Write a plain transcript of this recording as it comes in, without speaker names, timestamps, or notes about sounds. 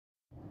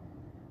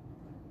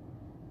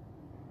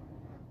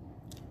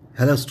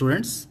Hello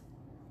students,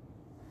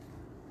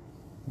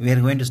 we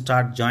are going to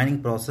start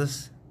joining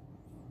process,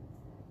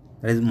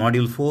 that is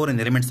module 4 in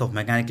the elements of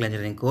mechanical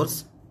engineering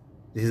course.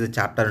 This is the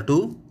chapter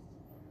 2.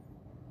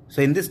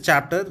 So in this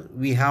chapter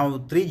we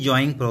have 3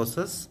 joining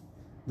process.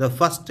 The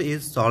first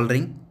is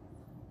soldering,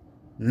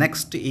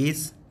 next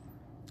is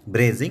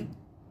brazing,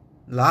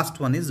 last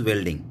one is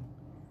welding.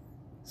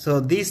 So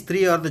these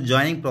 3 are the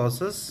joining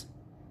process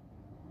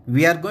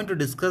we are going to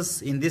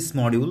discuss in this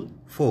module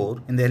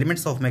 4 in the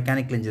elements of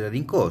mechanical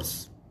engineering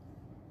course.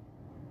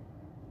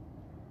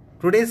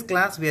 Today's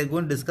class we are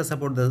going to discuss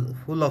about the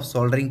full of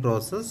soldering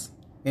process,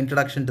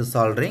 introduction to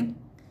soldering.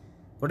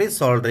 What is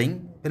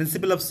soldering?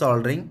 Principle of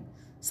soldering.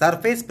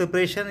 Surface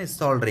preparation is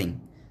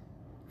soldering.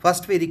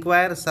 First we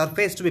require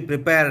surface to be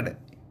prepared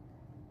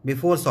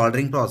before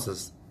soldering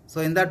process.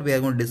 So in that we are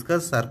going to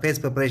discuss surface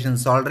preparation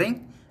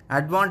soldering,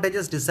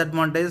 advantages,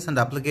 disadvantages and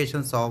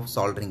applications of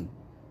soldering.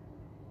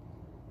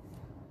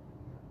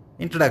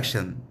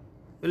 Introduction.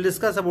 We will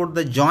discuss about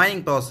the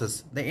joining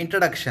process, the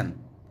introduction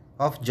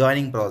of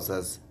joining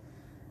process.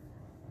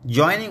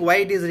 Joining, why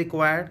it is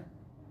required?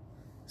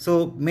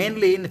 So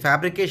mainly in the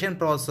fabrication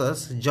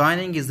process,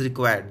 joining is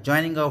required.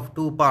 Joining of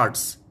two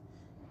parts,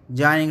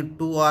 joining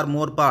two or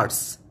more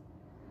parts.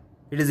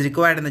 It is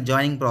required in the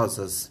joining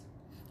process.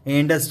 In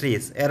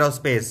industries,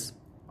 aerospace,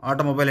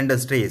 automobile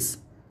industries,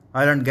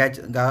 oil and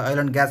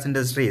gas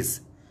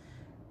industries.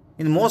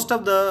 In most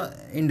of the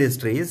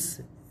industries,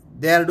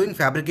 they are doing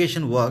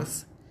fabrication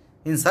works.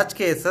 In such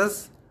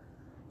cases,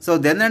 so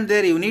then and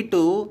there you need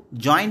to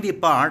join the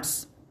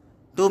parts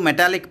to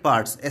metallic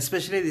parts,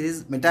 especially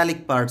these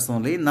metallic parts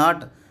only. I'm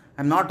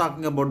not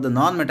talking about the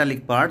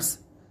non-metallic parts.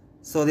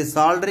 So the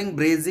soldering,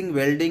 brazing,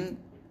 welding,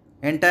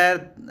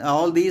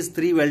 all these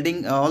three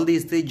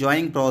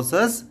joining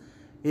process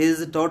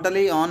is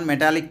totally on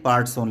metallic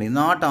parts only,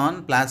 not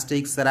on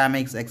plastics,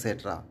 ceramics,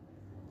 etc.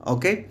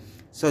 Okay,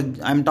 so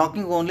I'm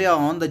talking only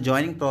on the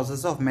joining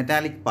process of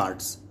metallic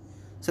parts.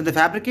 So the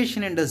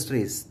fabrication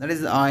industries, that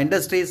is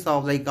industries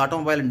of like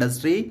automobile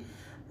industry,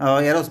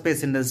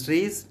 aerospace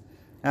industries,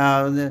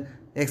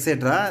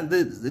 etc.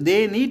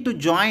 They need to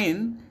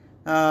join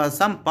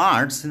some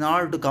parts in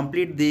order to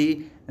complete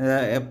the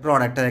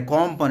product, a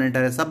component,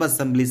 or a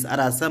sub-assemblies, or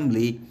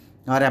assembly,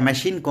 or a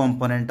machine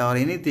component, or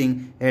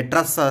anything, a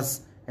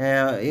trusses,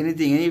 any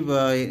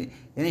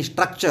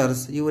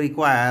structures. You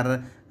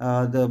require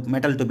the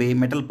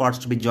metal parts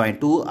to be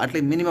joined. At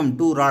least minimum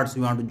 2 rods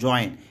you want to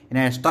join in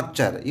a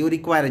structure. You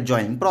require a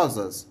joining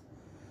process.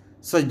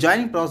 So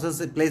joining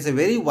process plays a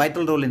very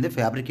vital role in the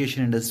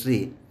fabrication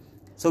industry.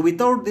 So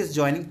without this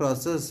joining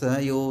process,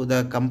 you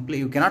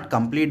cannot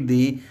complete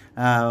the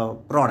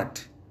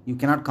product. You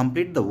cannot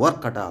complete the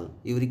work at all.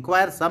 You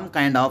require some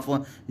kind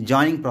of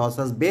joining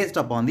process based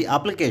upon the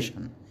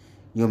application.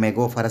 You may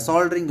go for a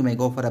soldering, you may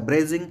go for a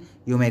brazing,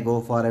 you may go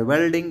for a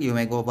welding, you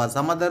may go for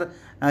some other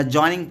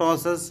joining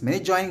process. Many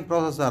joining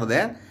processes are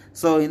there.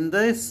 So in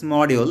this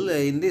module,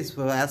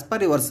 as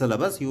per your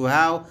syllabus, you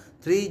have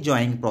 3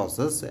 joining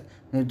process.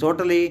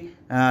 Totally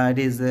it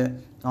is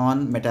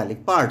on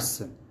metallic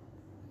parts.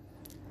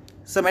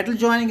 So metal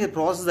joining is a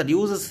process that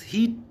uses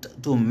heat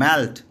to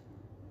melt.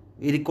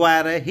 We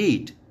require a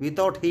heat.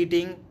 Without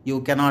heating, you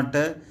cannot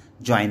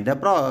join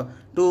the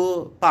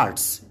two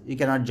parts. You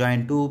cannot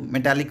join two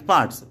metallic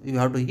parts. You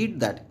have to heat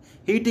that.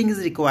 Heating is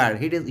required.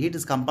 Heat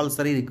is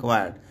compulsory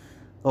required.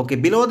 Okay,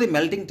 below the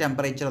melting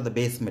temperature of the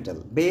base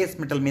metal. Base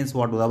metal means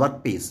what? The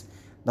workpiece.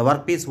 The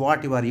workpiece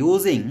what you are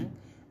using,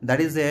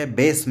 that is a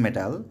base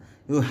metal.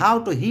 You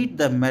have to heat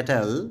the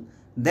metal,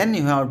 then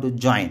you have to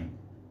join.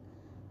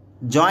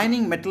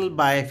 Joining metal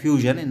by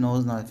fusion is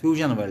known as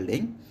fusion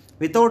welding.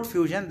 Without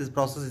fusion, this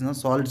process is known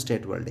as solid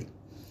state welding.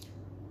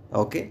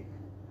 Okay.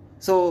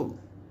 So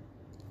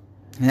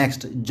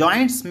next,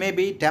 joints may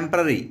be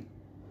temporary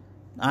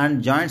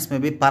and joints may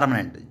be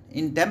permanent.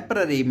 In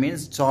temporary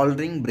means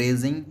soldering,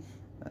 brazing,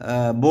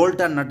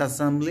 bolt and nut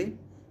assembly,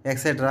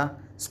 etc.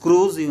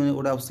 Screws, you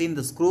would have seen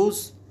the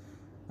screws.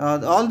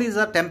 All these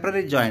are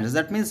temporary joints.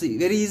 That means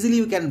very easily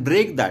you can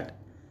break that.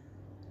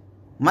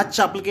 Much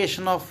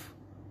application of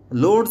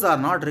loads are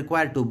not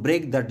required to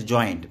break that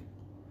joint.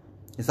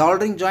 A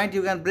soldering joint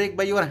you can break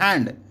by your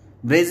hand.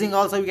 Brazing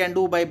also you can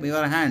do by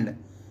your hand.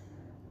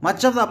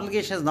 Much of the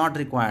application is not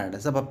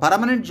required. So a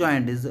permanent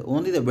joint is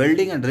only the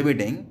welding and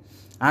riveting.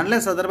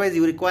 Unless otherwise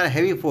you require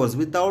heavy force.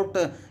 Without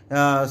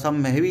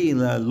some heavy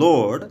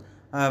load,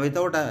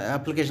 without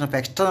application of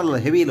external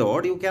heavy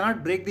load, you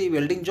cannot break the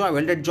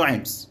welded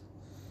joints.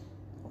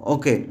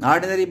 Okay,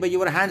 ordinary by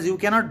your hands you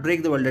cannot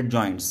break the welded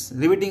joints.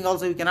 Riveting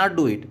also you cannot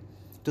do it.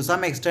 To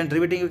some extent,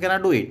 riveting you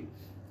cannot do it.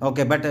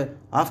 Okay, but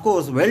of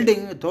course,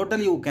 welding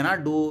totally you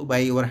cannot do by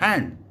your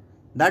hand.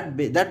 That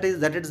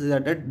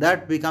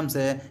becomes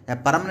a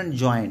permanent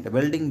joint.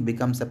 Welding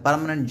becomes a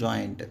permanent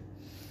joint.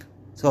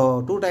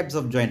 So 2 types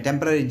of joint: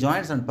 temporary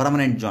joints and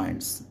permanent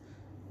joints.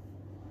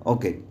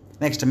 Okay.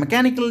 Next,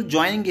 mechanical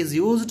joining is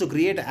used to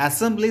create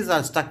assemblies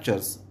or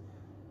structures.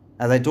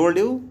 As I told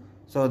you,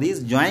 so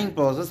these joining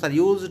processes are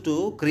used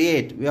to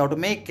create. We have to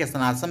make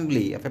an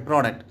assembly of a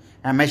product,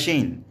 a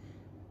machine.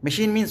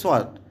 Machine means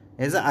what?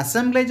 is an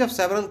assemblage of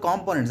several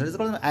components. That is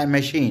called a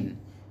machine.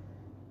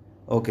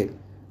 Okay.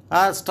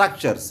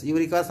 Structures. You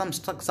require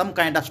some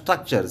kind of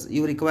structures.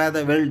 You require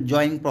the weld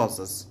joining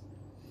process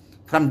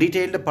from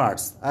detailed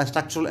parts,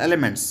 structural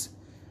elements.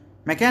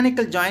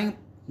 Mechanical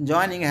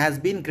joining has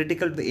been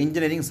critical to the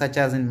engineering, such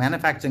as in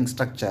manufacturing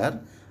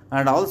structure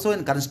and also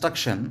in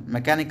construction.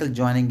 Mechanical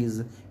joining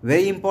is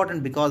very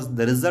important because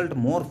the result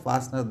more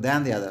faster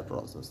than the other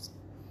process.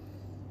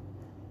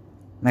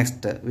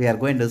 Next, we are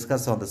going to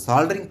discuss on the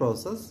soldering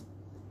process.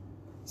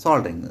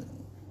 Soldering.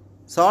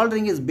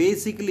 Soldering is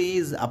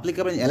basically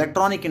applicable in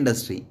electronic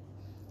industry.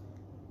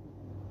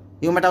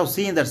 You might have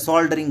seen that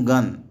soldering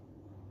gun,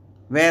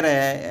 where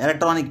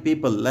electronic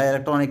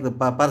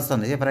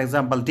person, say for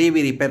example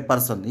TV repair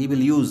person, he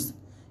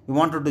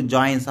wanted to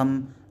join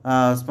some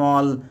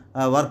small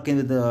work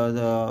in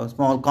the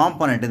small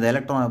component in the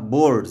electronic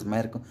boards,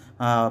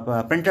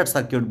 printed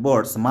circuit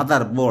boards,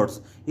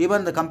 motherboards.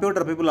 Even the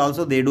computer people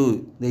also they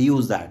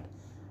use that.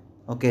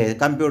 Okay,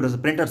 computers,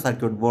 printed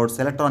circuit boards,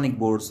 electronic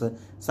boards,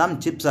 some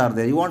chips are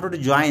there. You wanted to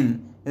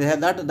join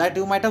that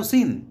you might have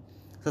seen.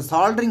 So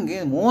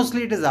soldering,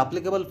 mostly it is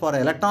applicable for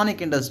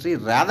electronic industry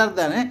rather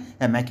than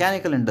a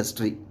mechanical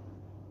industry,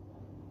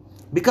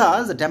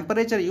 because the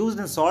temperature used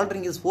in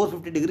soldering is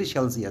 450 degrees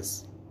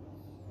Celsius.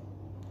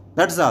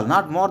 That's all,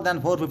 not more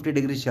than 450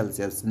 degrees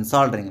Celsius in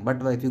soldering.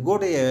 But if you go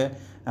to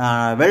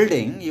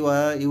welding, you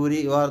are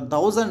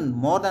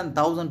more than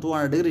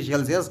 1200 degrees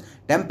Celsius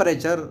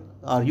temperature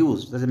are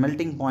used. There's a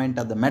melting point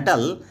of the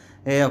metal.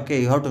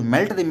 Okay, you have to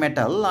melt the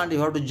metal and you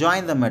have to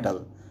join the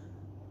metal.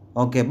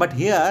 Okay, but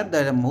here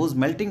whose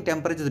melting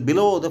temperature is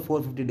below the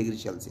 450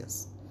 degrees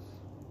Celsius.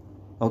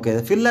 Okay,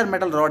 the filler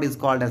metal rod is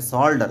called as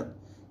solder.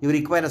 You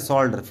require a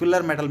solder.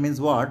 Filler metal means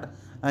what?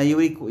 You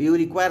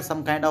require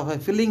some kind of a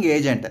filling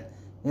agent.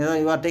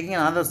 You are taking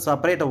another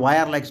separate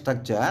wire-like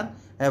structure,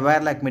 a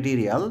wire-like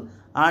material,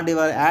 and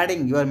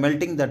you are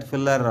melting that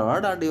filler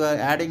rod and you are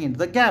adding into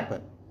the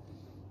gap.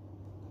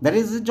 That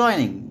is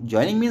joining.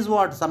 Joining means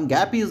what? Some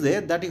gap is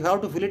there that you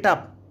have to fill it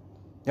up.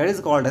 That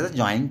is called as a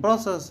joining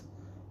process.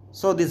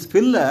 So this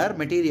filler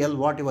material,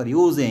 what you are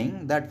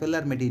using, that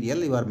filler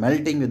material you are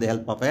melting with the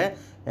help of a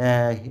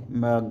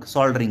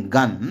soldering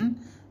gun.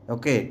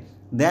 Okay,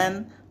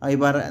 then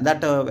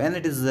when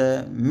it is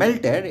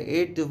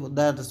melted,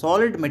 the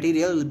solid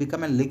material will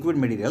become a liquid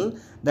material.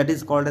 That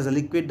is called as a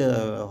liquid. It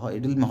will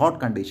be in hot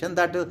condition.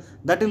 That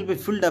will be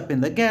filled up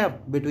in the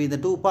gap between the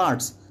two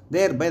parts.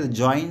 Thereby the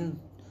joint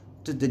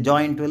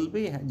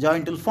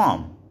will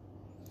form.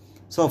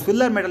 So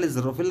filler metal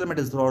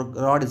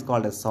rod is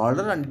called as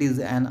solder, and it is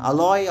an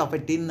alloy of a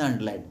tin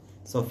and lead.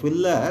 So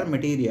filler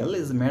material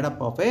is made up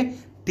of a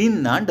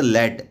tin and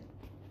lead.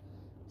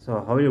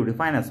 So how you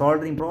define a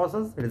soldering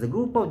process? It is a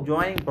group of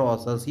joining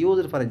process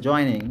used for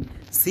joining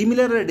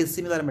similar or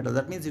dissimilar metals.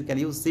 That means you can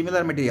use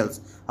similar materials.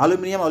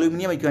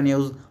 Aluminium you can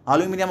use.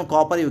 Aluminium,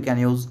 copper you can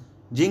use.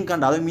 Zinc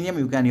and aluminium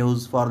you can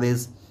use for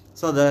this.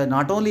 So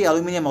not only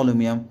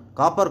aluminium,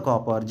 copper,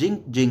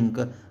 zinc.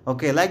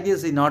 Okay, like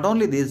this. Not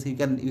only this, you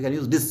can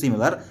use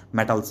dissimilar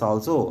metals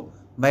also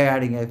by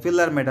adding a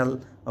filler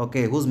metal.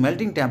 Okay, whose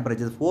melting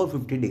temperature is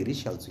 450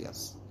 degrees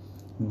Celsius.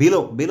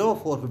 Below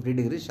 450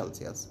 degrees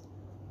Celsius.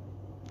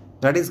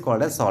 That is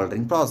called a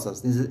soldering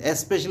process. This is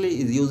especially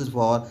used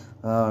for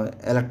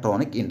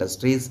electronic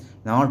industries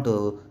in order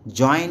to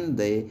join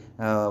the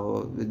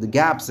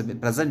gaps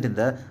present in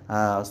the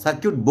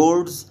circuit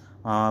boards,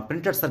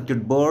 printed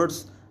circuit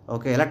boards,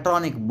 okay,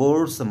 electronic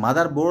boards,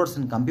 motherboards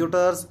in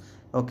computers.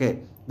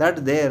 Okay,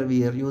 that there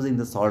we are using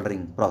the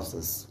soldering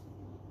process.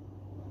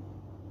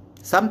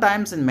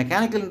 Sometimes in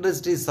mechanical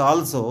industries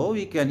also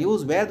we can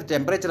use where the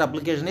temperature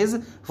application is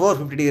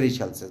 450 degrees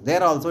Celsius.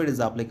 There also it is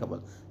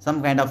applicable.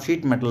 Some kind of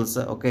sheet metals,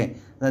 okay.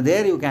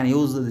 There you can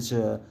use this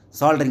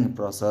soldering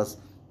process.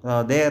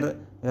 There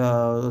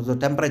the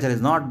temperature is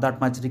not that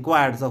much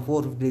required, so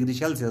 450 degrees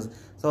Celsius.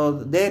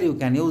 So there you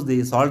can use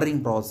the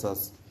soldering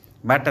process.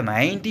 But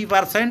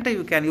 90%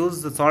 you can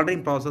use the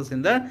soldering process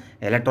in the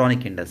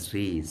electronic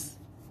industries.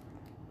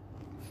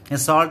 How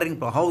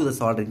the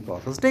soldering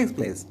process takes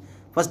place?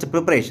 First,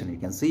 preparation. You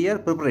can see here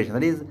preparation.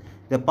 That is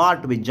the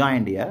part to be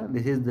joined here.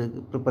 This is the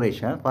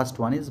preparation. First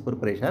one is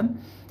preparation.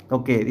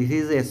 Okay, this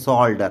is a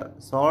solder.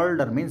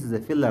 Solder means it's a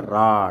filler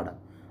rod.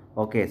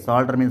 Okay,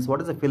 solder means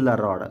what is a filler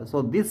rod?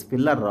 So this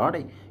filler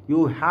rod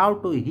you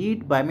have to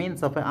heat by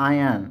means of an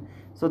iron.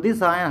 So this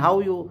iron,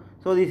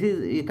 so this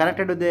is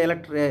connected with the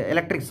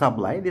electric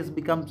supply. This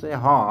becomes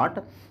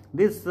hot.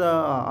 This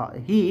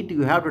heat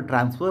you have to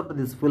transfer to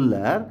this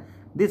filler.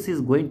 This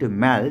is going to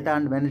melt,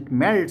 and when it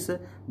melts,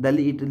 it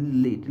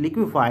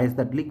liquefies.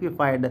 That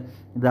liquefied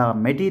the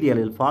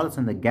material falls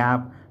in the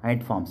gap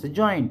and it forms a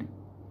joint.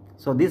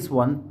 So this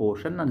one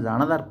portion and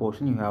another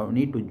portion you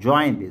need to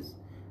join this.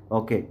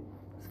 Okay,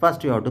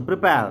 first you have to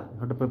prepare. You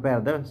have to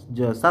prepare the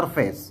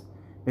surface,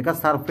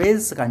 because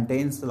surface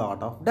contains a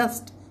lot of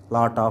dust,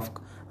 lot of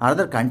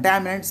other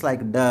contaminants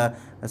like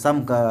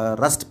some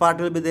rust part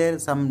will be there,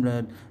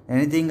 some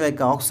anything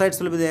like oxides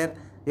will be there.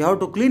 you have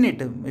to clean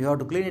it. You have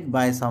to clean it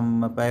by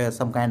some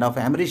kind of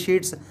emery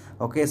sheets,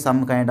 okay,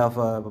 some kind of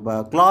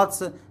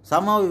cloths.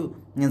 Somehow,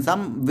 in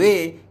some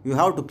way, you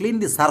have to clean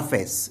the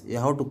surface. You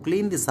have to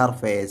clean the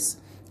surface,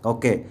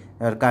 okay,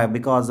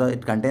 because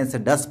it contains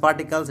dust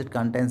particles, it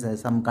contains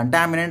some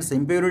contaminants,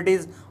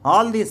 impurities.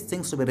 All these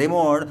things to be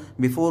removed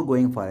before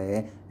going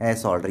for a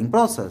soldering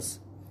process.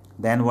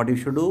 Then what you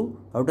should do?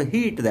 You have to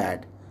heat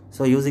that.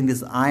 So using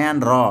this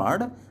iron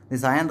rod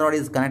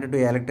is connected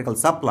to an electrical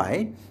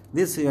supply.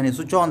 This, when you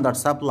switch on that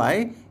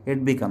supply,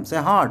 it becomes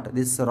a hot.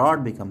 This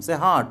rod becomes a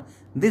hot.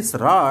 This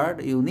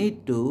rod, you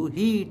need to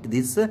heat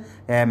this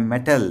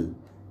metal.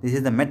 This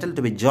is the metal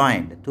to be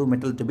joined. Two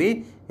metal to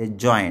be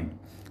joined.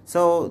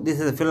 So this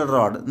is a filler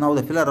rod. Now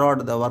the filler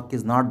rod, the work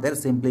is not there.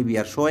 Simply we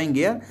are showing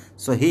here.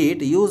 So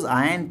heat. Use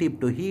iron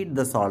tip to heat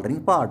the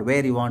soldering part.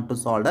 Where you want to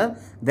solder,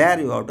 there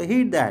you have to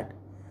heat that.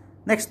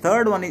 Next,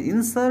 third one is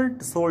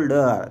insert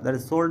solder. That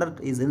is, solder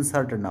is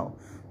inserted now.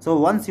 So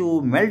once you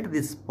melt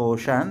this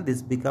portion,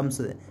 this becomes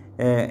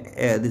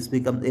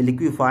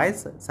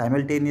liquefies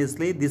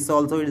simultaneously. This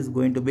also is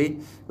going to be,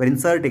 we're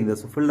inserting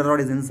this. So filler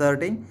rod is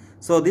inserting.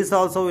 So this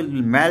also will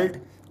melt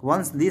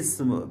once this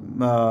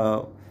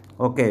filler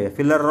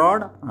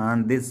rod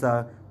and this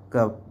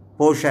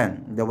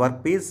portion, the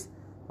workpiece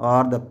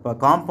or the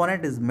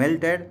component is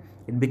melted.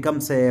 It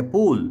becomes a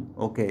pool.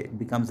 Okay, it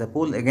becomes a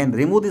pool. Again,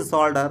 remove the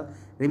solder,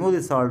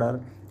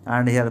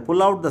 and here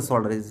pull out the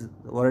solder. Is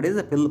what it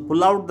is?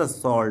 Pull out the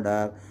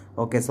solder.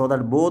 Okay, so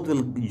that both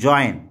will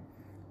join.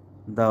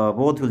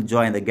 Both will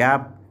join the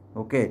gap.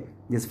 Okay,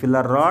 this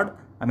filler rod.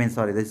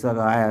 This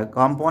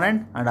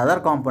component and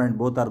other component,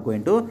 both are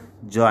going to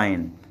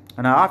join.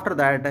 And after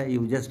that,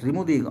 you just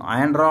remove the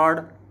iron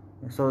rod.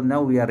 So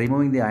now we are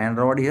removing the iron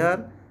rod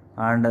here,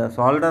 and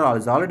solder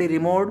is already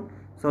removed.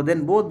 So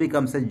then both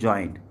becomes a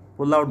joint.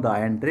 Pull out the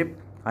iron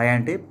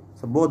tip.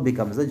 So both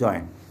becomes a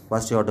joint.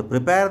 First you have to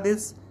prepare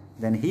this,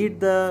 then heat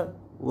the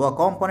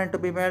component to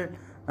be made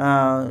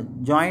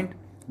joint,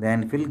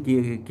 then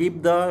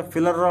keep the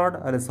filler rod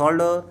or a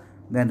solder,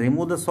 then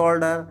remove the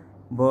solder,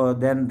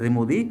 then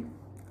remove the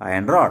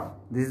iron rod.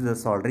 This is the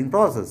soldering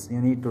process. You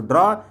need to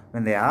draw.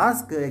 When they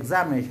ask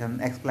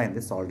examination, explain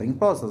the soldering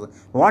process.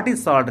 What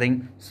is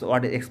soldering? So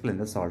explain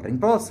the soldering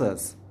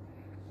process.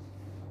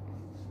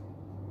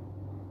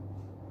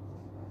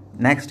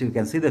 Next, you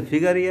can see the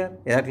figure here.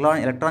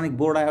 Electronic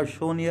board I have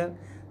shown here.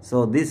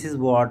 So this is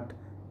what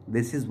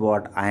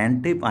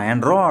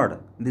iron rod.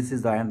 This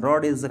is the iron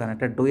rod is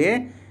connected to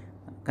a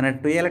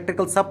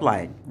electrical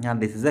supply, and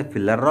this is a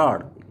filler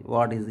rod.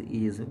 What is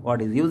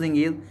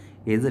using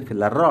is a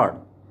filler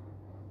rod.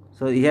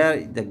 So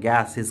here the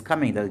gas is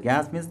coming. The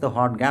gas means the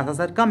hot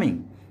gases are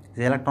coming.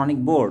 The electronic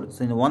board.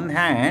 So in one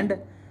hand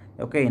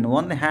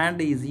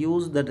is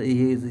used, that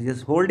he is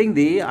just holding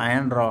the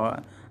iron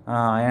rod,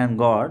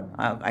 and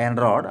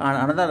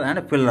another and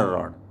a filler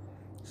rod.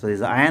 So this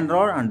is iron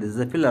rod and this is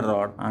a filler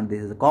rod, and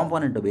this is a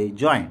component to be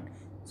joined.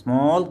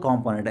 Small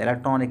component,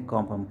 electronic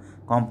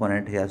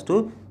component he has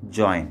to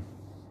join.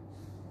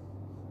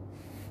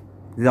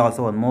 This is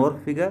also one more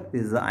figure.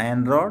 This is the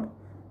iron rod.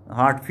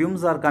 Hot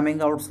fumes are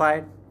coming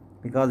outside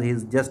because he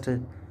is just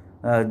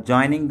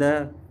joining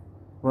the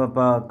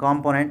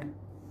component.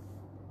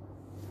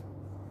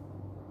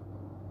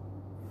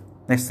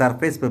 Next,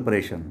 surface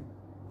preparation.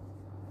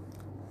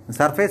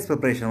 Surface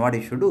preparation, what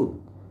you should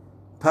do?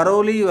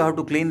 Thoroughly you have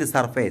to clean the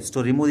surface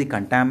to remove the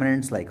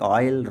contaminants like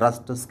oil,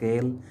 rust,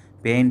 scale,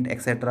 paint,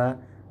 etc.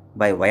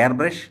 by wire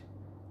brush,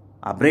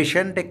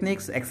 abrasion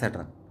techniques,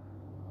 etc.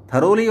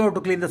 Thoroughly you have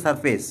to clean the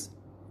surface,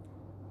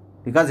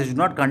 because it should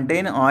not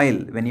contain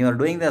oil. When you are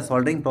doing the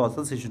soldering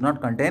process, it should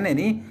not contain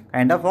any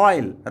kind of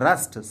oil,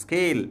 rust,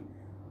 scale.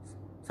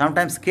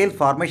 Sometimes scale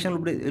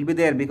formation will be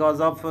there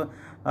because of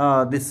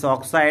this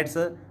oxides.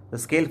 The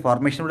scale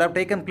formation would have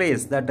taken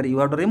place, that you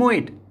have to remove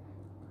it.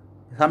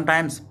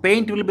 Sometimes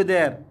paint will be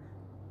there.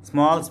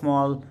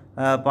 Small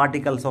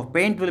particles of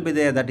paint will be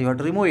there, that you have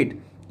to remove it.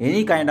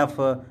 Any kind of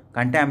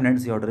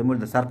contaminants you have to remove.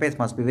 The surface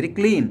must be very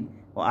clean.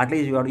 Or at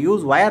least you have to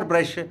use wire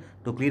brush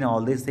to clean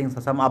all these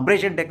things. Some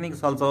abrasion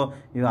techniques also.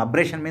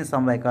 Abrasion means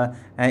some like a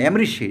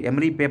emery sheet.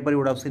 Emery paper, you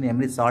would have seen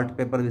emery salt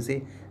paper, we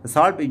see. The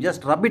salt, you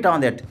just rub it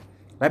on that.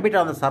 Rub it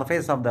on the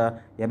surface of the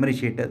emery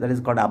sheet. That is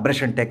called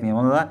abrasion technique.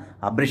 One of the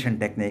abrasion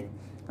technique.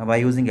 By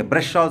using a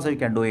brush also you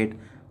can do it.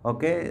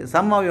 Okay,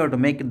 somehow you have to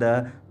make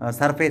the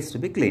surface to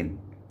be clean.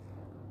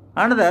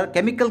 Another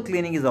chemical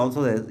cleaning is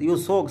also there. You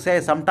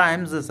say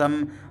sometimes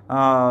some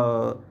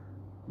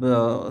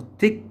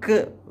thick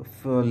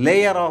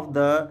layer of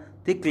the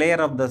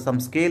some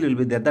scale will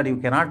be there, that you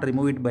cannot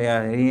remove it by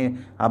any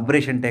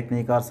abrasion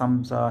technique or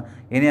some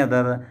any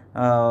other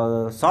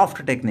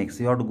soft techniques.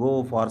 You have to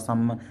go for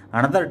some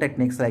another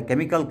techniques like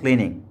chemical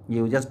cleaning.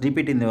 You just dip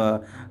it in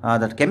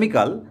that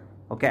chemical,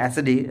 okay,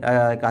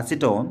 like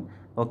acetone,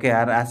 okay,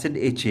 or acid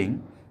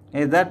etching.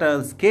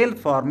 That scale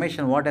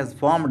formation, what has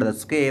formed the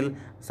scale,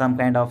 some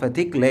kind of a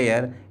thick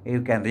layer,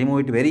 you can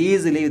remove it very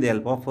easily with the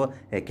help of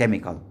a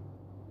chemical.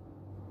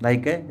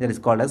 Like that is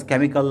called as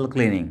chemical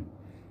cleaning.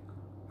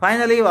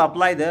 Finally, you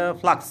apply the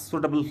flux,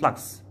 suitable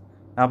flux.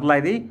 apply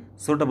the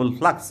suitable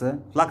flux.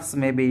 Flux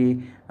may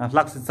be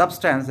flux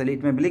substance,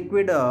 it may be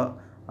liquid or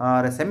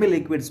a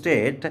semi-liquid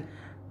state,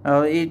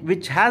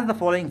 which has the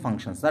following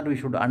functions that we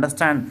should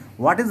understand.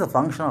 What is the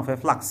function of a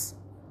flux?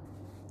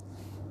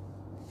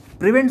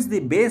 Prevents the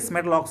base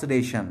metal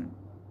oxidation.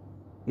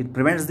 It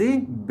prevents the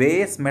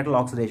base metal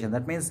oxidation.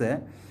 That means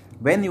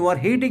when you are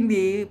heating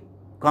the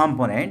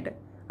component,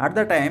 at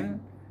the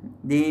time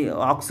the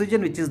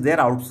oxygen which is there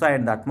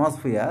outside the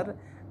atmosphere,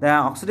 the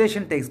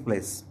oxidation takes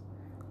place.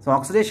 So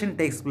oxidation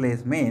takes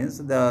place means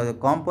the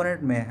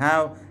component may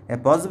have a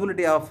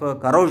possibility of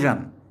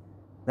corrosion.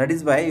 That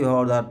is why you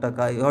have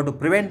to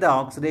prevent the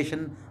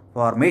oxidation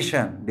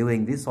formation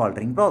during the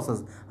soldering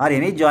process or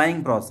any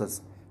joining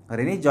process. You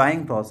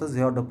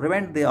have to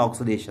prevent the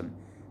oxidation.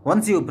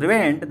 Once you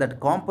prevent that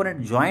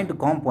component, joined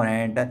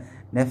component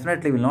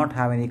definitely will not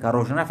have any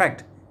corrosion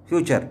effect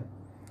future.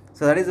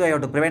 So that is why you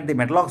have to prevent the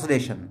metal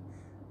oxidation.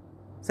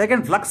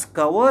 Second, flux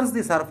covers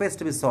the surface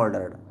to be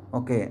soldered.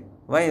 Okay,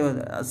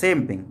 why?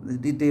 Same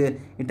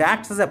thing. It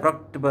acts as a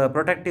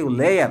protective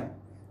layer.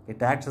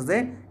 It acts as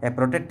a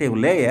protective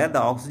layer. The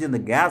oxygen, the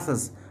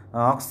gases,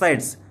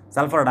 oxides,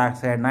 sulfur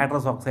dioxide,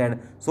 nitrous oxide,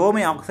 so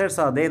many oxides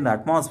are there in the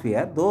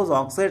atmosphere. Those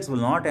oxides will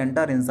not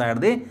enter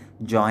inside the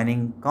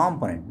joining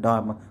component,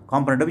 the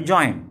component to be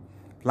joined.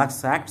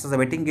 Flux acts as a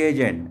wetting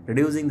agent,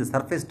 reducing the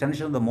surface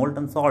tension of the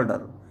molten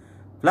solder.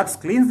 Flux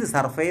cleans the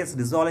surface,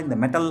 dissolving the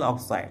metal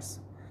oxides.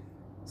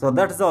 So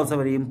that is also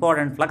very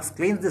important. Flux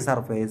cleans the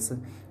surface,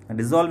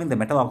 dissolving the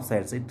metal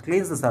oxides. It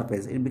cleans the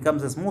surface. It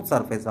becomes a smooth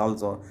surface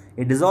also.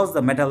 It dissolves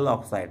the metal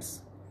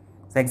oxides.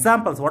 So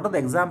examples, what are the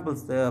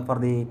examples for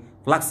the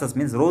fluxes?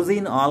 Means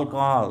rosine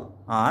alcohol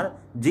or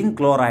zinc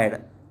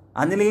chloride,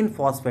 aniline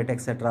phosphate,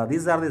 etc.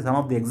 These are some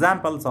of the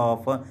examples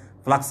of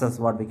fluxes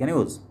what we can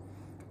use.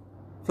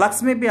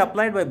 Flux may be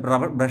applied by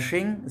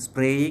brushing,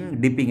 spraying,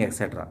 dipping,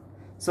 etc.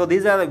 So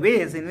these are the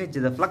ways in which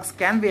the flux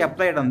can be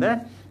applied on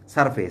the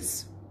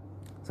surface.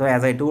 So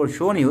as I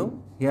shown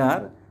you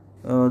here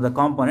the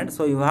component.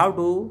 So you have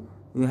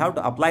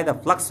to apply the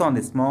flux on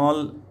this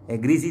small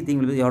greasy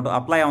thing. You have to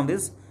apply on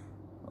this.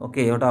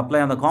 Okay, you have to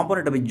apply on the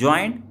component to be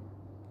joined.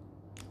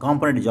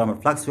 Component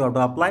joint flux you have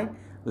to apply.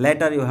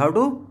 Later you have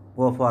to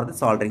go for the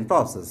soldering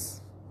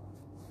process.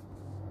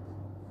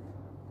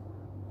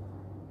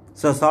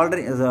 So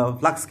soldering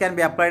flux can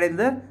be applied in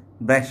the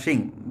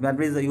brushing. That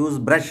means you use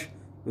brush.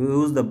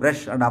 You use the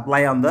brush and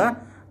apply on the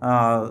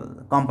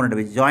component to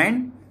be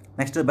joined.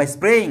 Next, by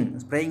spraying.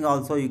 Spraying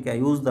also you can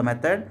use the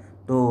method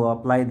to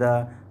apply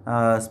the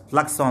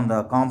flux on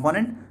the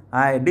component.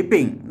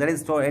 Dipping, that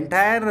is, for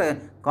entire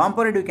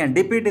component you can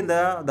dip it in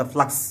the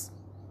flux.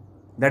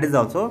 That is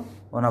also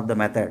one of the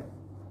method.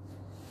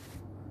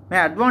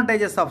 Now,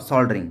 advantages of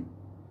soldering.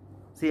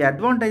 See,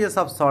 advantages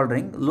of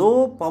soldering: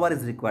 low power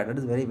is required. That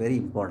is very, very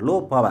important.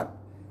 Low power,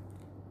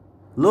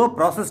 low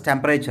process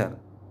temperature,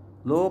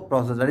 low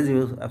process. That is,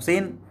 you have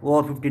seen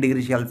 450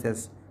 degrees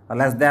Celsius or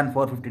less than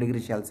 450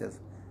 degrees Celsius.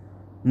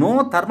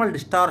 No thermal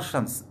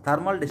distortions.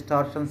 Thermal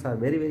distortions are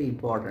very, very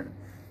important.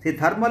 See,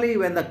 thermally,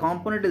 when the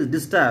component is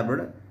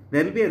disturbed,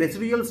 there will be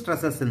residual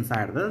stresses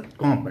inside the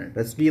component.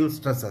 Residual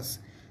stresses.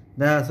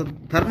 So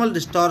thermal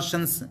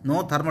distortions,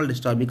 no thermal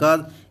distortion,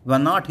 because you are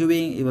not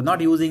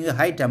using a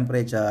high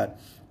temperature.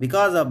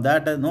 Because of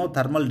that, no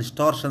thermal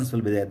distortions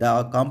will be there.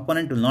 The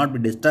component will not be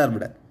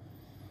disturbed.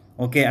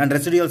 Okay, and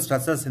residual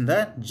stresses in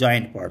the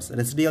joint parts.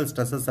 Residual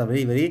stresses are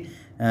very, very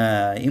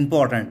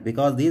important,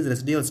 because these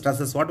residual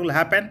stresses, what will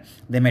happen?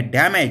 They may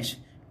damage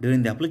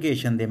during the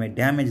application. They may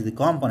damage the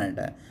component.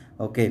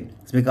 Okay,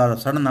 it's because of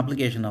sudden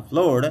application of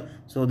load,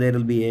 so there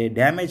will be a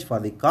damage for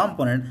the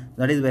component.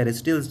 That is where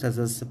residual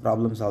stresses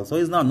problems also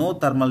is now no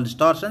thermal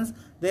distortions,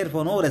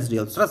 therefore no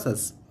residual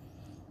stresses.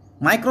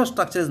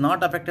 Microstructure is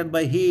not affected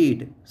by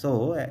heat.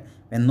 So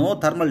when no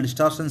thermal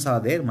distortions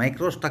are there,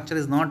 microstructure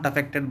is not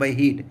affected by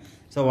heat.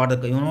 So what the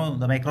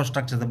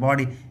microstructure, the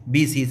body,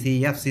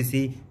 BCC,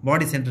 FCC,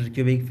 body centered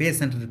cubic, face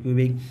centered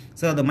cubic.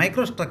 So the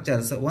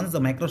microstructures, once the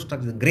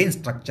microstructure, the grain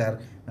structure,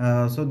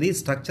 so these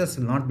structures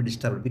will not be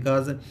disturbed,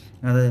 because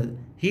the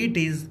heat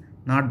is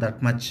not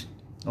that much.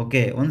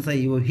 Okay, once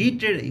you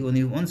heat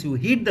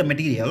the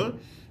material,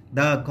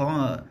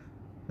 the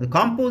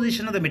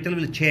composition of the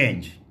material will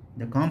change.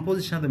 The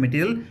composition of the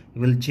material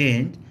will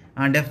change,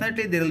 and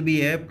definitely there will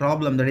be a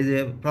problem. That is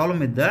a problem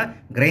with the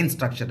grain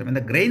structure. When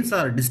the grains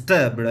are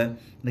disturbed,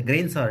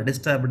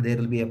 there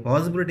will be a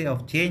possibility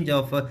of change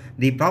of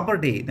the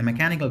property, the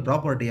mechanical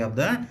property of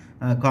the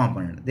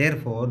component.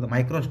 Therefore,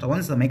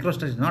 once the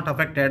microstructure is not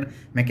affected,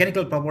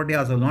 mechanical property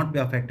also will not be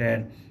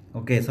affected.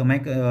 Okay, so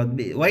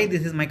why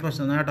this is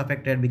microstructure not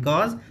affected?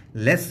 Because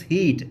less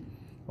heat.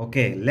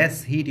 Okay,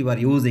 less heat you are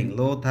using,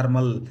 low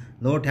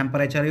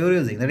temperature you are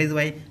using. That is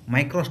why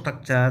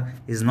microstructure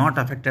is not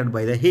affected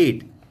by the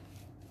heat.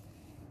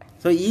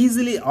 So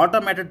easily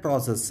automated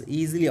process,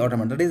 easily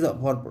automated. That is,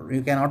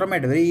 you can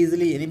automate very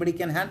easily. Anybody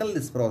can handle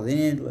this process.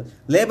 Any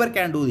labor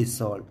can do this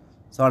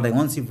soldering.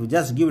 Once if you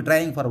just give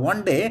training for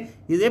one day,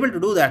 he is able to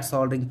do that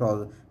soldering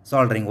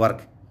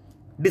work.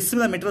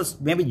 Dissimilar materials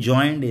may be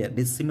joined here.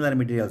 Dissimilar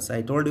materials.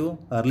 I told you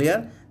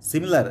earlier.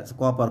 Similar.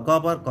 Copper,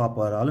 copper,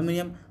 copper,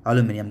 aluminum,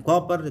 aluminum,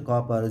 copper,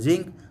 copper,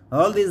 zinc.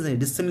 All these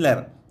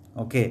dissimilar.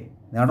 Okay.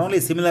 Not only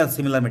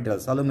similar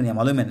materials. Aluminum,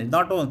 aluminum.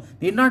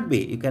 It need not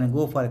be. You can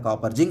go for a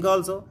copper, zinc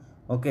also.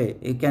 Okay.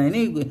 You can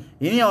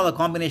any of the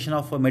combination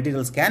of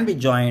materials can be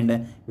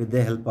joined with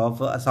the help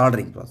of a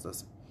soldering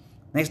process.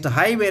 Next,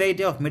 high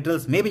variety of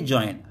metals may be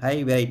joined.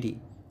 High variety.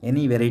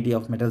 Any variety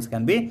of metals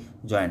can be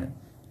joined.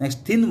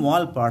 Next, thin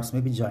wall parts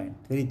may be joined.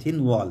 Very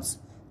thin walls.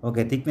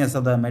 Okay, thickness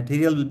of the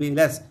material will be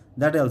less.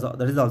 That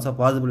is also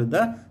possible with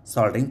the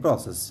soldering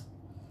process.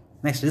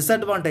 Next,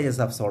 disadvantages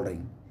of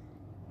soldering.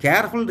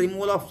 Careful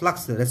removal of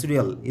flux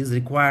residual is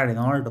required in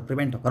order to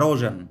prevent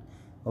corrosion.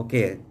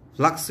 Okay,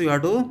 flux you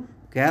have to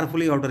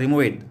carefully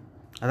remove it.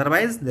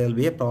 Otherwise, there will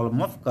be a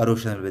problem of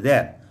corrosion will be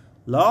there.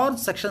 Large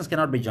sections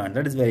cannot be joined.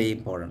 That is very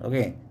important.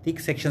 Okay, thick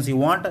sections you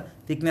want,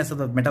 thickness of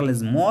the metal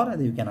is more,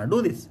 you cannot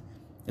do this.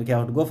 You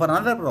have to go for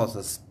another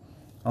process.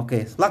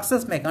 Okay,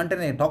 fluxes may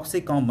contain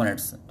toxic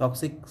components.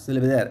 Toxics will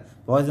be there.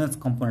 Poisonous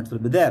components will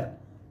be there.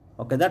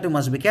 Okay, that you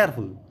must be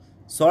careful.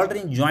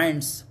 Soldering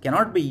joints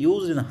cannot be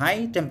used in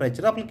high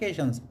temperature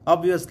applications.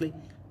 Obviously,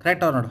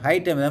 correct or not?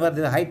 Whenever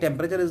the high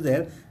temperature is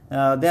there,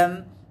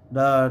 then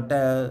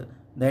the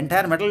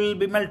entire metal will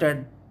be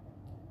melted.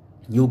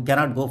 You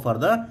cannot go for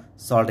the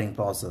soldering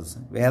process.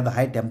 Where the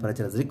high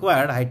temperature is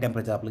required, high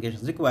temperature application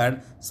is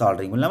required,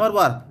 soldering will never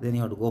work. Then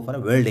you have to go for a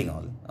welding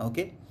only.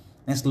 Okay.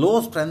 Next,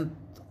 low strength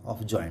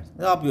of joints.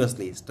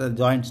 Obviously,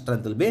 joint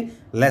strength will be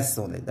less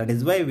only. That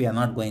is why we are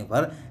not going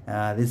for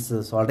this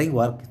soldering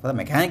work for the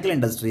mechanical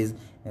industries.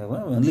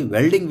 Only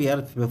welding we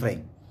are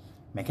preferring.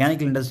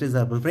 Mechanical industries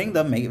are preferring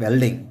the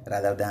welding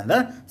rather than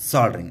the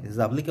soldering. This is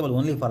applicable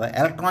only for the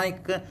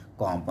electronic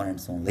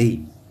components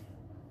only.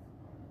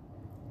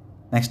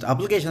 Next,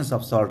 applications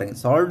of soldering.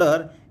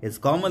 Solder is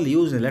commonly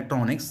used in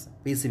electronics,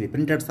 PCB,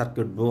 printed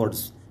circuit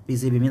boards.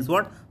 PCB means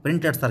what?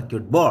 Printed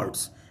circuit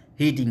boards.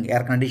 Heating,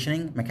 air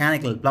conditioning,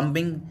 mechanical,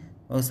 plumbing,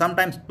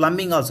 sometimes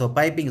plumbing also,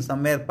 piping,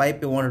 somewhere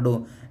pipe you want to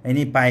do,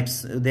 any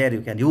pipes there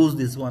you can use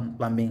this one,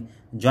 plumbing,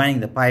 joining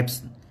the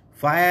pipes,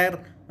 fire,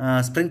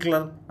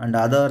 sprinkler and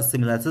other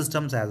similar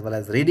systems, as well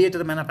as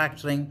radiator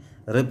manufacturing,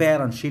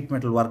 repair and sheet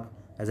metal work.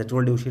 As I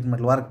told you, sheet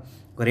metal work,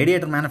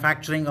 radiator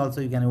manufacturing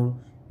also you can use.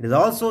 It is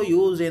also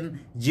used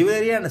in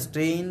jewelry and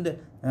stained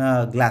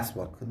glass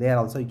work. There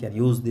also you can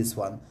use this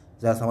one.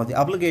 These are some of the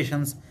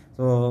applications.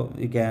 So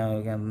you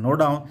can note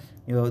down.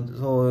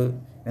 So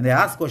when they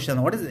ask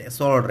question, what is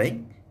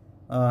soldering?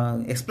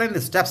 Explain the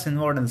steps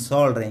involved in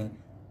soldering.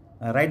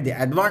 Write the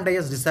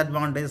advantages,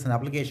 disadvantages, and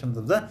applications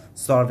of the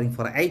soldering.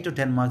 For 8 to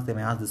 10 marks, they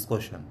may ask this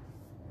question.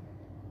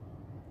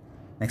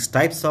 Next,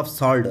 types of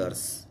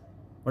solders.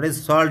 What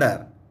is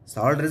solder?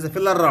 Solder is a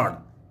filler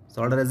rod.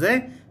 Solder is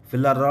a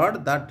filler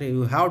rod that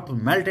you have to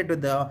melt it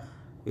with the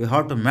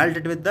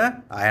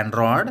iron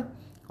rod.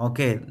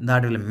 Okay,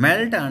 that will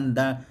melt, and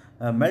the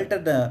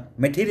melted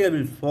material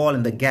will fall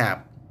in the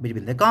gap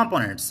between the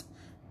components.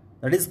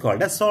 That is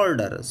called a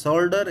solder.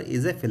 Solder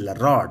is a filler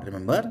rod.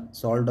 Remember,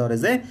 solder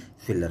is a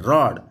filler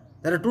rod.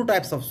 There are two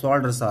types of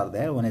solders are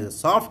there. One is a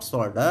soft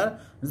solder,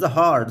 one is a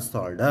hard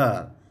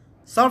solder.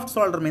 Soft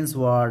solder means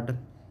what?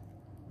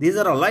 These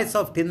are alloys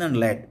of tin and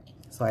lead.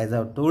 So as I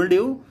have told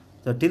you,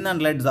 so tin and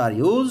leads are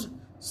used.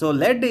 So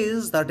lead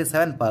is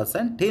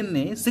 37%, tin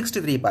is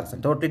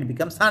 63%. Totally it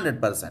becomes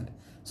 100%.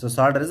 So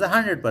solder is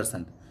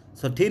 100%.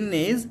 So tin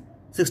is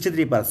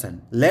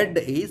 63%. Lead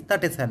is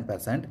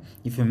 37%.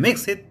 If you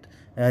mix it,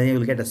 you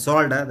will get a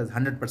solder. That's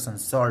 100%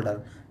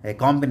 solder. A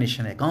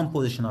combination, a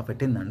composition of a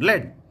tin and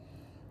lead.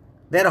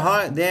 They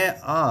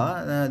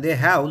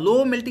have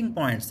low melting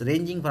points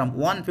ranging from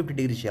 150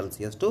 degrees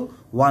Celsius to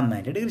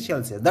 190 degrees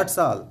Celsius. That's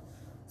all.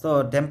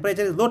 So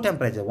temperature is low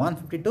temperature,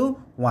 150 to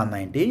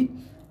 190.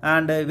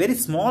 And a very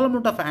small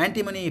amount of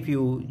antimony if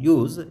you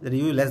use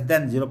less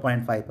than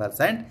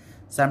 0.5%.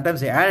 Sometimes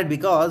they add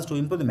because to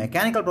improve the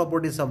mechanical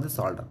properties of the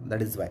solder.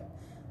 That is why.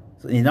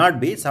 So it need not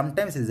be.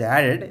 Sometimes it is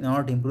added in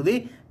order to improve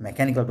the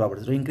mechanical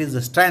properties, to increase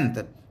the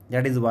strength.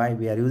 That is why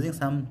we are using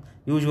some,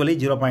 usually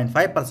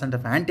 0.5%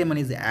 of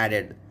antimony is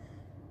added.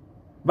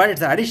 But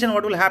its addition,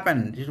 what will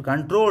happen? It is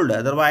controlled.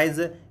 Otherwise,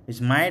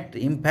 it might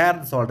impair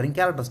the soldering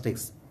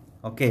characteristics.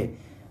 Okay.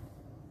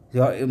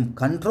 So in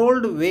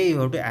controlled way you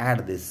have to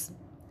add this.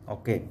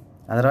 Okay.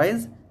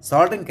 Otherwise,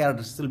 soldering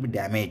characteristics will be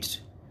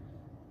damaged.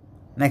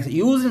 Next,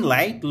 use in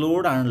light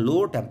load and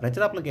low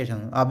temperature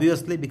application.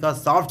 Obviously,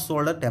 because soft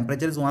solder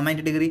temperature is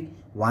 190 degree,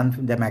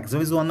 the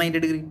maximum is 190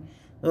 degree.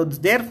 So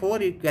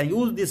therefore, you can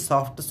use this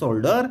soft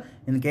solder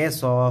in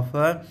case of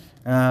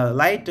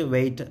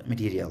lightweight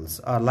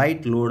materials or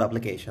light load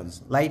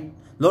applications,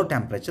 low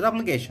temperature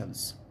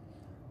applications.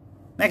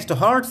 Next,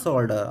 hard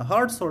solder.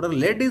 Hard solder,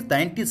 lead is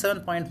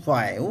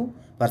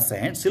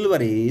 97.5%,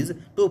 silver is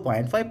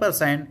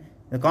 2.5%.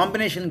 The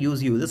combination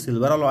gives you the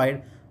silver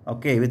alloyed,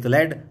 okay, with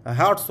lead, a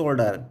hard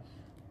solder.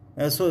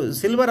 So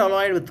silver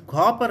alloyed with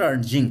copper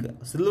and zinc.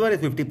 Silver is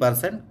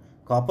 50%,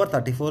 copper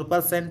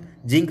 34%,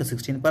 zinc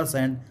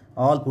 16%,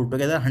 all put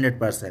together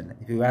 100%.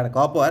 If you add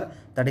copper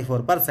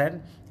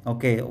 34%,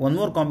 okay, one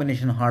more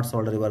combination hard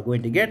solder you are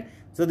going to get.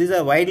 So these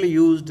are widely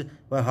used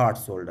for hard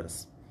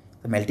solders.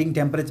 The melting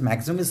temperature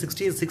maximum is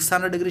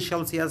 600 degrees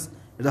Celsius.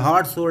 With a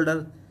hard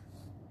solder,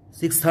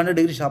 600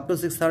 degrees up to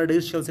 600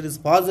 degrees Celsius is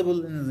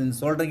possible in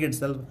soldering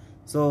itself.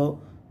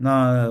 So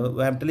now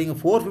I am telling you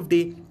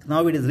 450.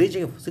 Now it is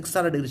reaching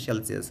 600 degrees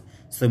Celsius.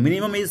 So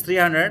minimum is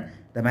 300.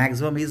 The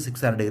maximum is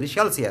 600 degrees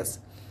Celsius.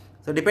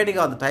 So depending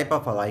on the type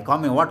of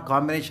what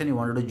combination you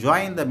want to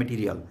join the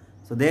material.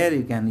 So there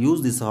you can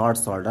use this hard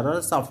solder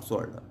or soft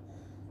solder.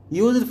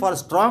 Use it for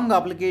strong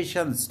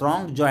applications,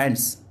 strong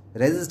joints,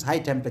 resist high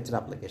temperature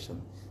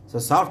application. So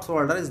soft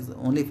solder is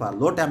only for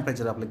low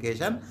temperature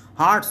application.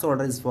 Hard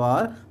solder is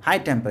for high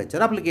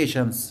temperature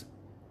applications.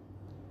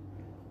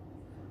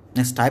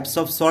 Next, types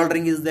of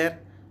soldering is there.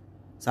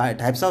 So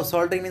types of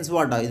soldering means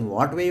what? In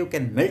what way you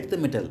can melt the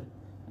metal?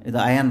 The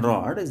iron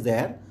rod is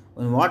there.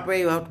 In what way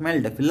you have to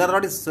melt? The filler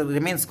rod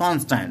remains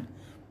constant.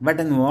 But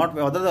in what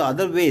way,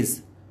 other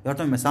ways,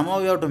 somehow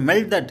you have to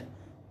melt that.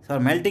 So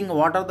melting,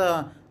 what are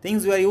the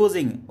things you are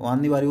using?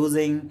 One, you are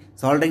using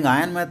soldering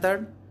iron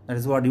method. That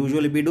is what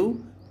usually we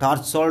do.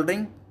 Torch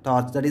soldering.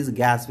 Torch, that is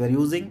gas we are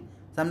using.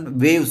 Some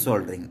wave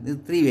soldering. These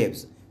 3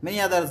 waves. Many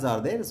others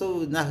are there.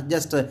 So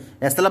just a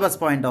syllabus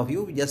point of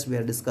view, we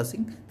are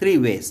discussing 3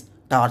 ways.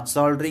 Torch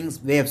soldering,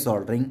 wave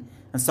soldering,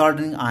 and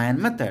soldering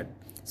iron method.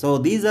 So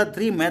these are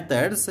 3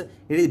 methods. It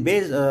is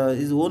based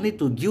is only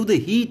to give the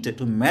heat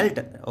to melt.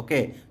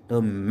 Okay,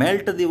 to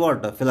melt the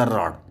what? Filler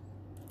rod.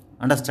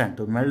 Understand?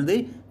 To melt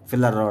the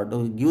filler rod,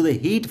 to give the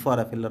heat for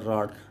a filler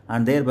rod,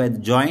 and thereby the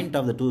joining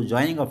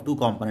of 2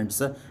 components,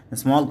 the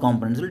small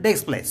components will take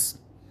place.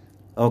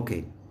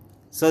 Okay.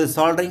 So the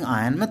soldering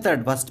iron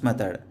method, first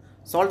method.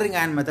 Soldering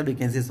iron method, you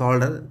can see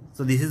solder.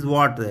 So this is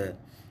what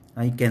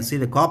you can see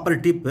the copper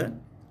tip.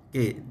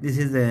 Okay, this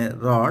is the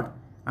rod,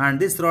 and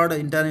this rod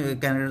in turn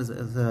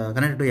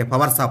connected to a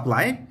power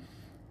supply.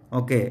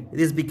 Okay,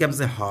 this becomes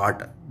a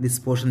hot. This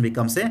portion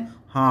becomes a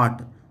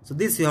hot. So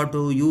this you have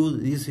to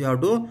use. This you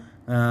have to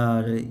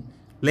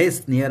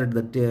place near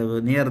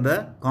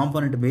the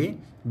component to be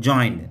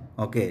joined.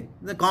 Okay,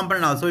 the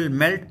component also will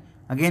melt.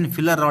 Again,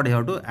 filler rod you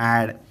have to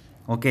add.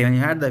 Okay, when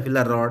you add the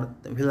filler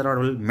rod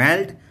will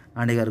melt,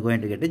 and you are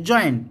going to get a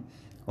joint.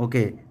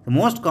 Okay, the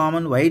most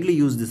common widely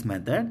used this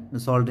method, the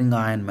soldering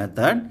iron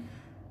method.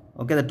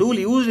 Okay, the tool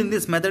used in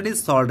this method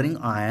is soldering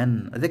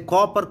iron, the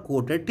copper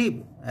coated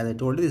tip. As I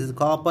told you, this is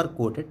copper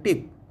coated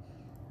tip.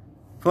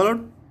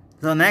 Followed.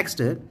 So next,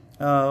 the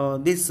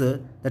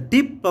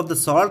tip of the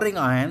soldering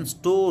iron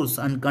stores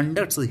and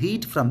conducts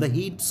heat from the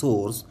heat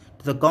source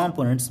to the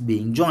components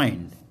being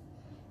joined.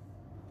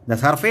 The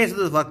surface of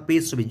the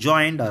workpiece to be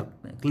joined or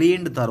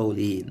cleaned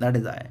thoroughly. That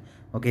is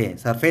okay.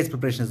 Surface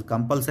preparation is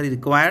compulsory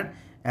required,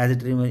 as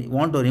it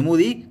want to remove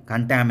the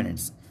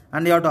contaminants,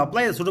 and you have to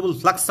apply a suitable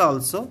flux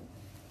also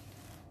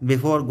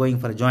before going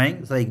for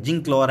joining. So like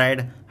zinc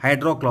chloride,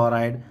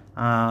 hydrochloride,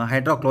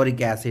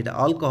 hydrochloric acid,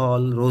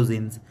 alcohol,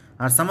 rosins,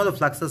 or some of the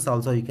fluxes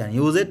also you can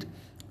use it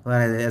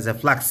as a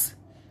flux.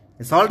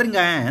 The soldering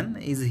iron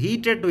is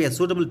heated to a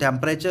suitable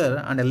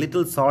temperature, and a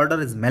little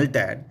solder is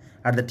melted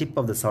at the tip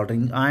of the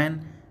soldering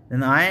iron. Then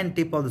the iron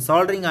tip of the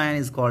soldering iron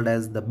is called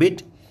as the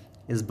bit,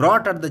 is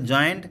brought at the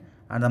joint,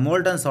 and the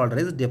molten solder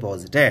is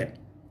deposited.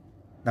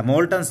 The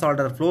molten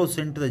solder flows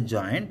into the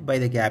joint by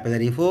the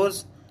capillary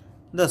force.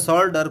 The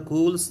solder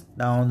cools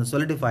down,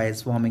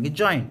 solidifies, forming a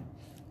joint.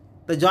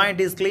 The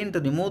joint is cleaned to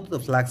remove the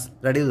flux,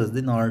 reduces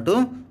in order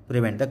to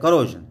prevent the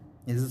corrosion.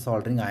 This is the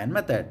soldering iron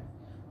method.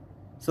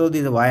 So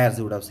these are wires,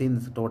 you would have seen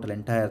this total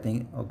entire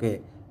thing.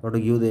 Okay, so to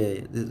give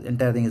this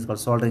entire thing is called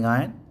soldering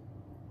iron.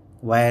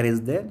 Wire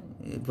is there.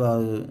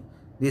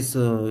 This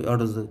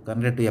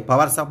connected to a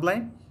power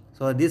supply.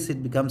 So this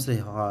it becomes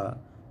a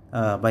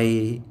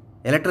by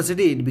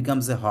electricity it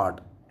becomes a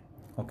hot.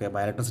 Okay,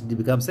 by electricity it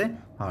becomes a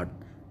hot.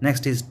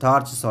 Next is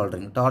torch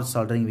soldering. Torch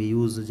soldering we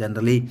use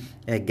generally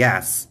a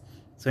gas.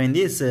 So in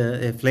this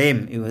a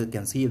flame, you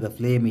can see the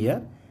flame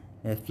here.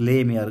 A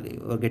flame here,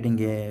 you are getting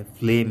a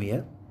flame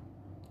here.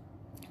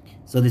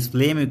 So this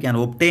flame you can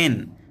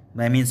obtain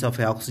by means of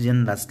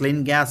oxygen,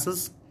 acetylene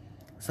gases.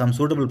 Some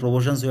suitable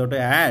proportions you have to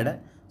add,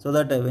 so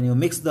that when you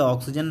mix the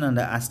oxygen and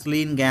the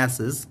acetylene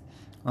gases,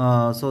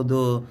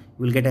 you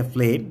will get a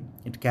flame.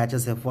 It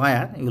catches a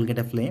fire, you will get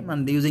a flame,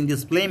 and using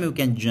this flame you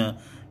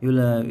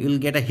will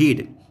get a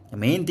heat. The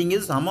main thing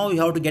is somehow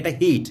you have to get a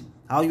heat.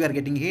 How you are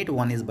getting heat?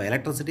 One is by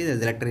electricity, there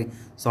is electric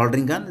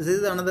soldering gun. This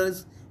is another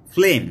is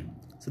flame.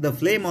 So the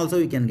flame also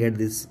you can get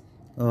this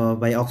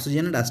by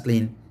oxygen and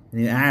acetylene.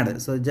 You add,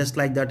 so just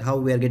like that, how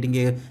we are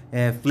getting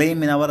a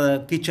flame in our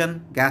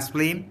kitchen, gas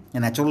flame,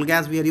 a natural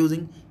gas we are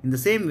using. In the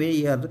same way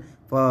here,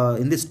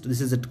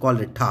 this is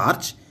called a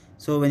torch.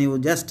 So when you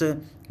just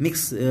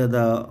mix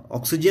the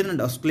oxygen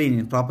and acetylene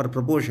in proper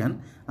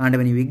proportion, and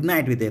when you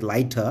ignite with a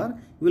lighter,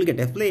 you will get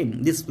a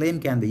flame. This flame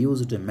can be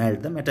used to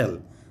melt the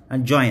metal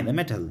and join the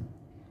metal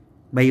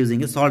by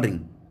using a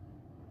soldering.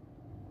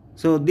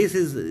 So this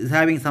is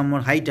having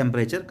somewhat high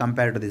temperature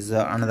compared to this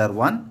another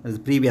one, this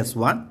previous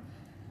one.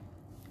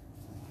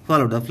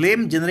 Follow the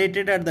flame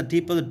generated at the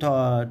tip of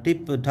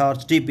the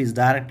torch tip is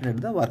directed at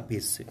the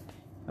workpiece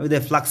with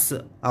a flux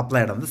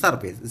applied on the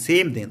surface.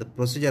 Same thing, the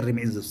procedure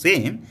remains the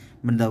same,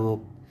 but the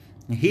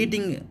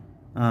heating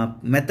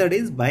method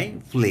is by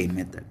flame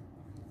method.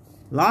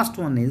 Last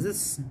one is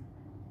this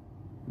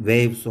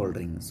wave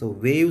soldering. So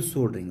wave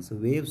soldering. So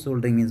wave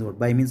soldering means what?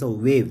 By means of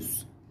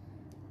waves.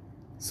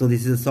 So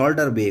this is a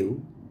solder wave.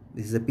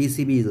 This is a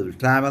PCB. It will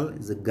travel.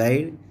 It's a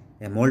guide.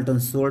 A molten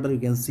solder you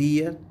can see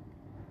here.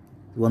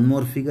 One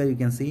more figure you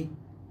can see.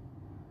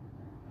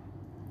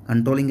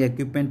 Controlling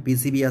equipment,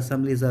 PCB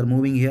assemblies are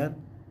moving here.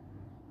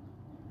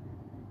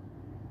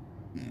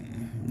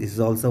 This is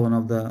also one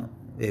of the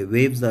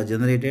waves are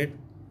generated.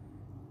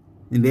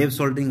 In wave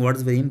soldering, what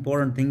is very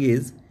important thing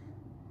is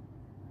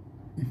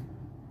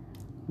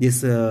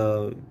this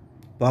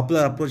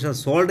popular approach of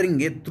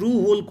soldering a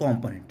through hole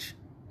component.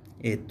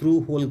 A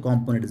through hole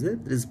component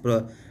is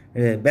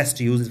best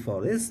used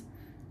for this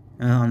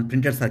on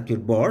printed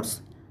circuit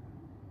boards.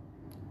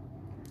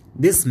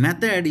 This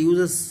method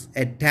uses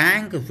a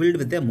tank filled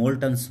with a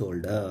molten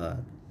solder.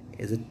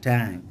 Is a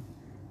tank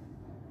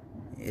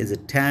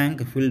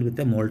filled with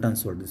a molten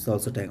solder. This is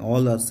also tank.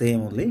 All are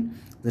same only.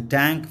 The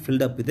tank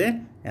filled up with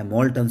a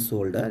molten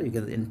solder.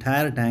 The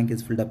entire tank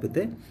is filled up with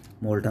a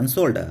molten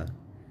solder.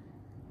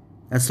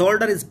 A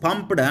solder is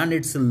pumped and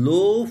its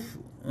low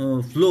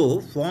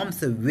flow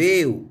forms a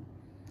wave.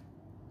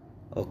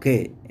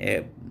 Okay,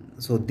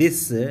 so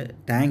this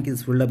tank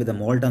is filled up with a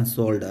molten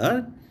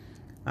solder,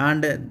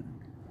 and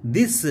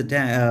this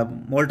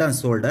molten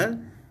solder,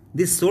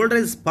 this solder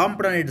is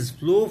pumped and its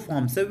flow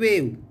forms a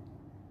wave.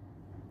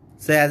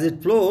 So as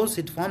it flows,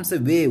 it forms a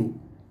wave.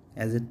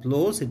 As it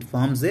flows, it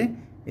forms a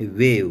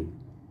wave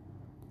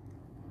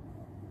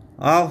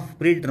of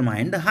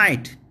predetermined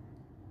height.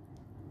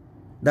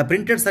 The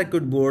printed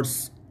circuit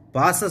boards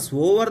passes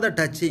over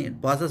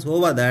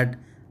that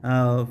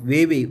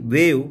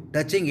wave,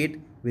 touching it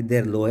with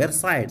their lower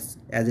sides.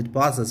 As it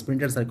passes,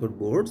 printed circuit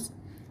boards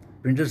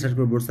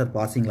are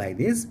passing like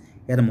this.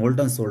 Here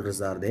molten solders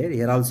are there.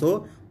 Here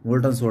also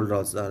molten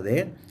solders are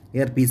there.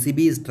 Here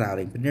PCB is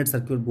traveling. Printed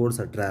circuit boards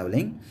are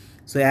traveling.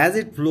 So as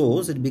it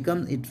flows,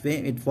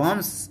 it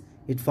forms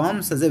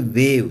as a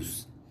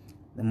waves.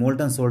 The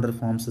molten solder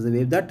forms as a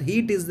wave. That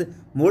heat is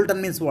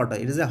molten means what?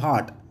 It is a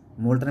hot.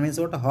 Molten means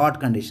what? A hot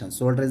condition.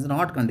 Solder is in a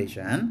hot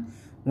condition.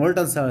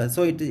 Molten solder.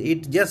 So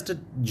it just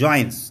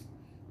joins.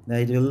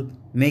 It will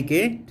make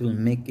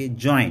a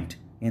joint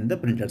in the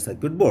printed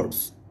circuit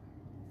boards.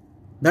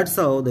 That's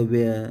how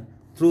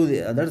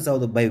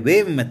by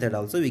wave method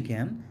also we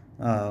can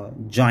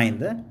join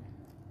the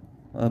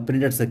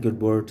printed circuit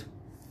board,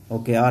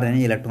 okay, or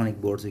any electronic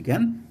boards we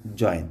can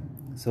join.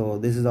 So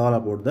this is all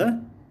about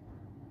the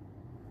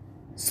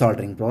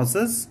soldering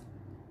process.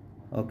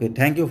 Okay,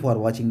 thank you for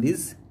watching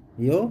this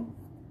video.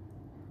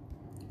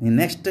 In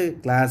next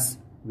class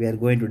we are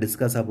going to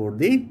discuss about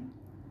the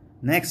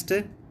next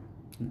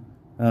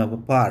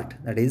part,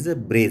 that is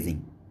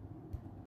brazing.